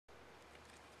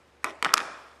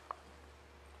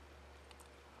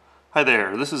Hi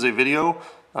there, this is a video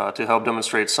to help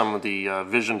demonstrate some of the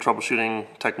vision troubleshooting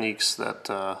techniques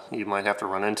that you might have to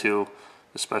run into,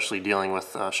 especially dealing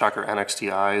with Shocker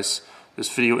NXT eyes.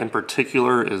 This video in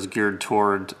particular is geared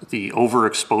toward the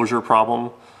overexposure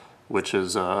problem, which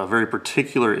is a very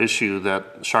particular issue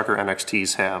that Shocker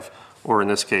NXTs have, or in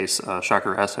this case,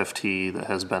 Shocker SFT that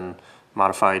has been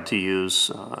modified to use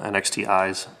NXT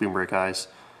eyes, beam break eyes,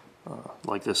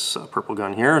 like this purple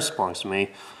gun here. This belongs to me.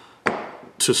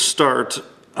 To start,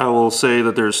 I will say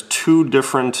that there's two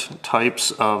different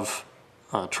types of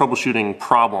troubleshooting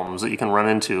problems that you can run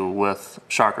into with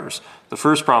shockers. The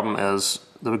first problem is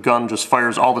the gun just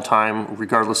fires all the time,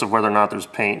 regardless of whether or not there's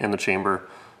paint in the chamber.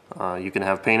 You can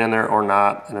have paint in there or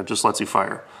not, and it just lets you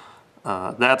fire.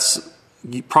 That's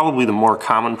probably the more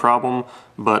common problem,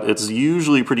 but it's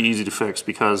usually pretty easy to fix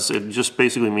because it just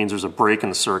basically means there's a break in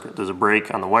the circuit. There's a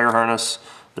break on the wire harness,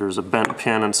 there's a bent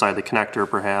pin inside the connector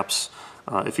perhaps.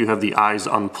 If you have the eyes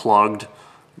unplugged,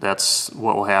 that's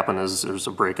what will happen is there's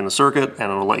a break in the circuit and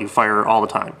it'll let you fire all the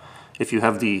time. If you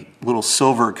have the little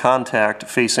silver contact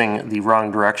facing the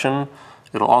wrong direction,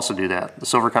 it'll also do that. The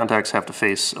silver contacts have to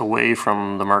face away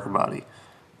from the marker body,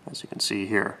 as you can see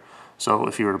here. So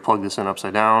if you were to plug this in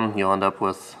upside down, you'll end up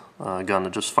with a gun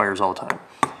that just fires all the time.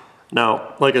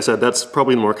 Now, like I said, that's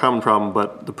probably the more common problem,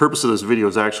 but the purpose of this video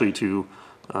is actually to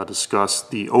discuss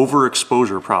the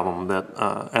overexposure problem that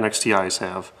NXT eyes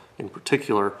have in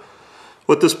particular.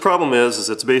 What this problem is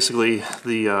it's basically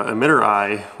the emitter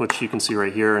eye, which you can see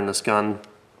right here in this gun.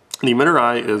 The emitter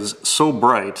eye is so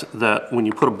bright that when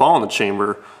you put a ball in the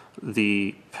chamber,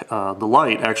 the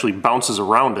light actually bounces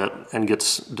around it and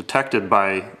gets detected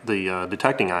by the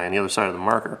detecting eye on the other side of the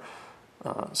marker.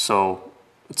 So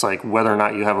it's like whether or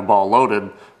not you have a ball loaded,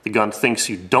 the gun thinks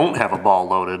you don't have a ball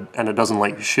loaded and it doesn't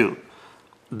let you shoot.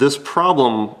 This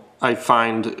problem, I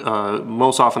find,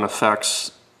 most often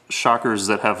affects shockers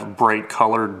that have bright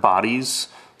colored bodies,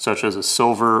 such as a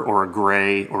silver or a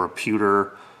gray or a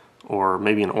pewter or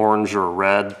maybe an orange or a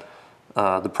red.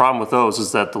 The problem with those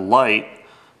is that the light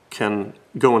can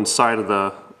go inside of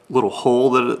the little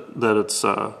hole that it's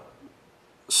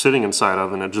sitting inside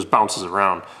of, and it just bounces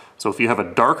around. So if you have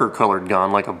a darker colored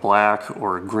gun, like a black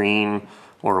or a green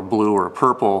or a blue or a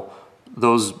purple,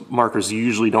 those markers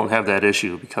usually don't have that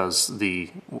issue because the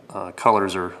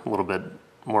colors are a little bit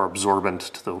more absorbent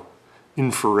to the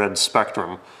infrared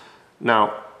spectrum.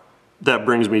 Now, that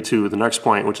brings me to the next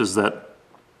point, which is that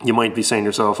you might be saying to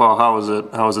yourself, oh, how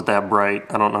is it that bright?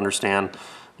 I don't understand.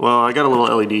 Well, I got a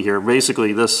little LED here.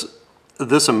 Basically, this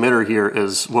emitter here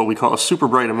is what we call a super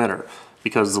bright emitter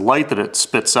because the light that it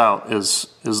spits out is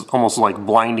almost like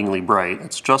blindingly bright.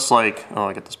 It's just like, oh,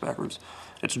 I got this backwards.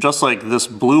 It's just like this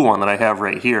blue one that I have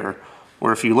right here,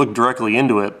 where if you look directly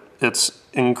into it, it's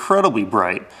incredibly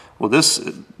bright. Well, this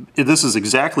is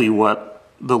exactly what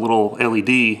the little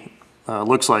LED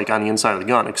looks like on the inside of the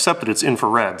gun, except that it's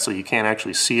infrared, so you can't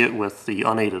actually see it with the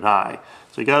unaided eye.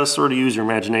 So you got to sort of use your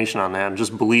imagination on that and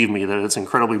just believe me that it's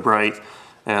incredibly bright,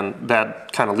 and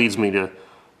that kind of leads me to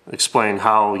explain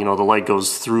how, you know, the light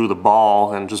goes through the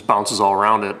ball and just bounces all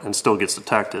around it and still gets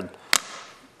detected.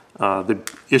 The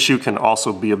issue can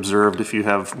also be observed if you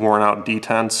have worn out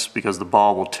detents because the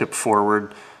ball will tip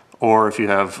forward, or if you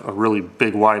have a really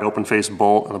big wide open face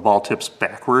bolt and the ball tips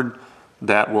backward,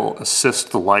 that will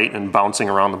assist the light in bouncing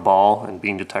around the ball and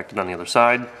being detected on the other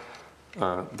side.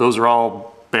 Those are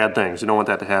all bad things. You don't want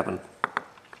that to happen.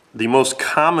 The most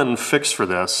common fix for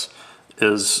this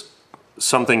is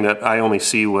something that I only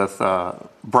see with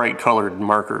bright colored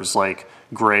markers like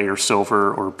gray or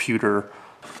silver or pewter.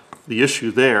 The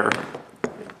issue there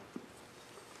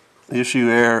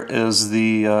is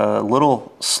the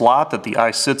little slot that the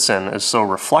eye sits in is so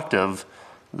reflective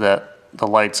that the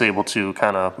light's able to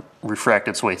kind of refract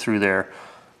its way through there.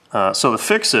 So the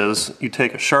fix is you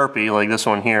take a Sharpie like this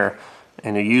one here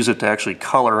and you use it to actually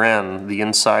color in the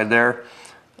inside there.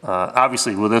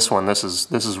 Obviously with this one, this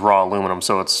is raw aluminum,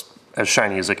 so it's as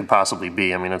shiny as it could possibly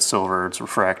be. I mean, it's silver, it's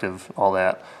refractive, all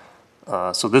that.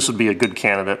 So this would be a good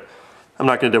candidate. I'm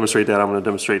not going to demonstrate that, I'm going to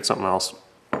demonstrate something else.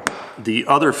 The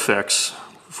other fix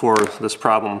for this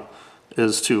problem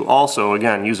is to also,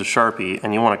 again, use a Sharpie,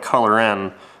 and you want to color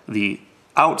in the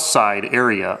outside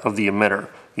area of the emitter.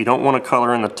 You don't want to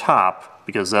color in the top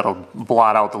because that'll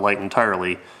blot out the light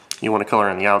entirely. You want to color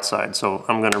in the outside. So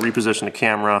I'm going to reposition the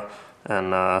camera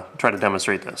and try to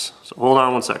demonstrate this. So hold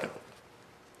on one second.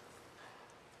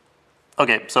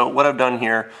 Okay, so what I've done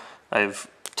here, I've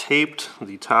taped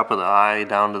the top of the eye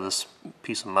down to this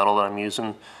piece of metal that I'm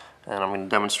using, and I'm going to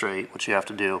demonstrate what you have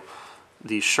to do.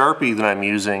 The Sharpie that I'm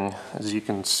using, as you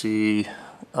can see,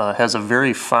 has a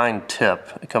very fine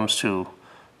tip. It comes to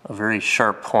a very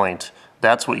sharp point,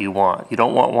 that's what you want. You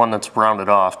don't want one that's rounded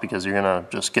off because you're gonna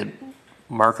just get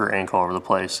marker ink all over the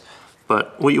place.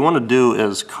 But what you want to do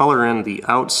is color in the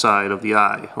outside of the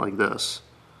eye like this.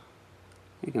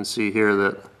 You can see here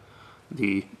that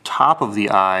the top of the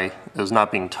eye is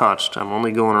not being touched. I'm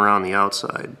only going around the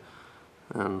outside.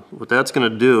 And what that's going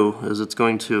to do is it's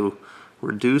going to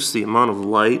reduce the amount of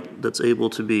light that's able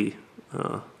to be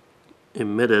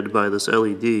emitted by this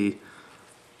LED.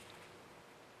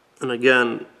 And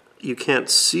again, you can't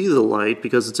see the light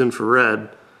because it's infrared,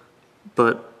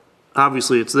 but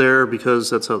obviously it's there because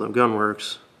that's how the gun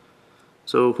works.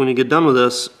 So when you get done with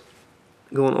this,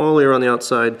 going all the way around the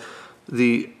outside,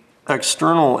 the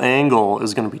external angle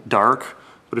is going to be dark,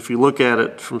 but if you look at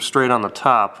it from straight on the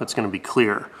top, it's going to be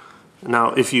clear. Now,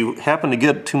 if you happen to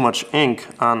get too much ink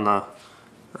on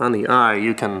the eye,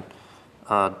 you can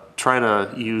try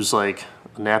to use like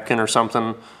a napkin or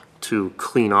something to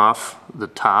clean off the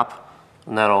top,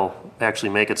 and that'll actually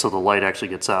make it so the light actually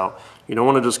gets out. You don't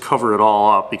want to just cover it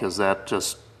all up because that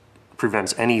just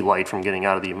prevents any light from getting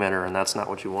out of the emitter, and that's not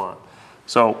what you want.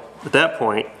 So at that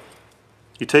point,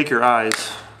 you take your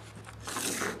eyes,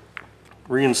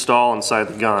 reinstall inside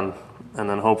the gun, and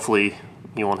then hopefully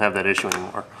you won't have that issue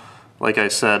anymore. Like I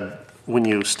said, when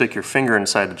you stick your finger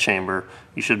inside the chamber,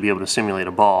 you should be able to simulate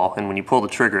a ball, and when you pull the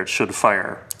trigger, it should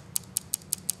fire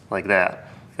like that.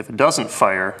 If it doesn't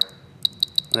fire,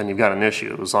 then you've got an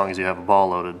issue as long as you have a ball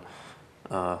loaded.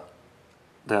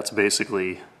 That's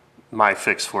basically my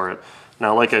fix for it.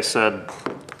 Now, like I said,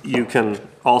 you can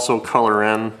also color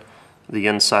in the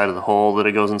inside of the hole that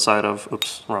it goes inside of.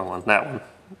 Oops, wrong one, that one.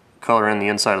 Color in the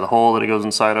inside of the hole that it goes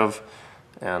inside of,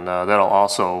 and that'll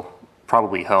also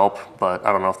probably help, but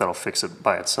I don't know if that'll fix it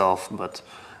by itself. But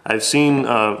I've seen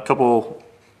a couple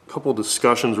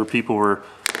discussions where people were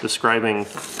describing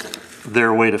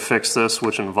their way to fix this,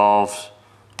 which involved,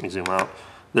 let me zoom out,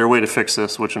 their way to fix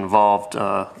this, which involved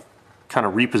kind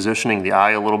of repositioning the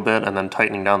eye a little bit and then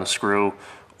tightening down the screw,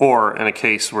 or in a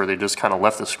case where they just kind of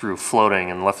left the screw floating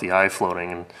and left the eye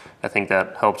floating, and I think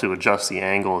that helped to adjust the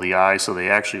angle of the eye so they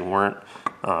actually weren't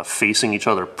facing each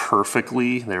other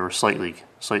perfectly. They were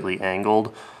slightly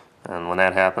angled, and when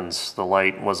that happens, the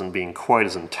light wasn't being quite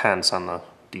as intense on the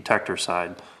detector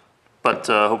side. But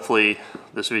hopefully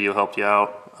this video helped you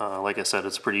out. Like I said,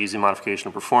 it's a pretty easy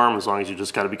modification to perform as long as you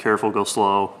just got to be careful, go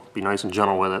slow, be nice and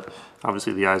gentle with it.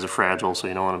 Obviously the eyes are fragile, so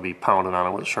you don't want to be pounding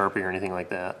on it with a Sharpie or anything like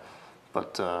that.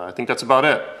 But I think that's about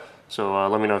it. So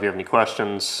let me know if you have any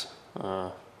questions.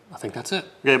 I think that's it.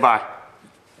 Okay, bye.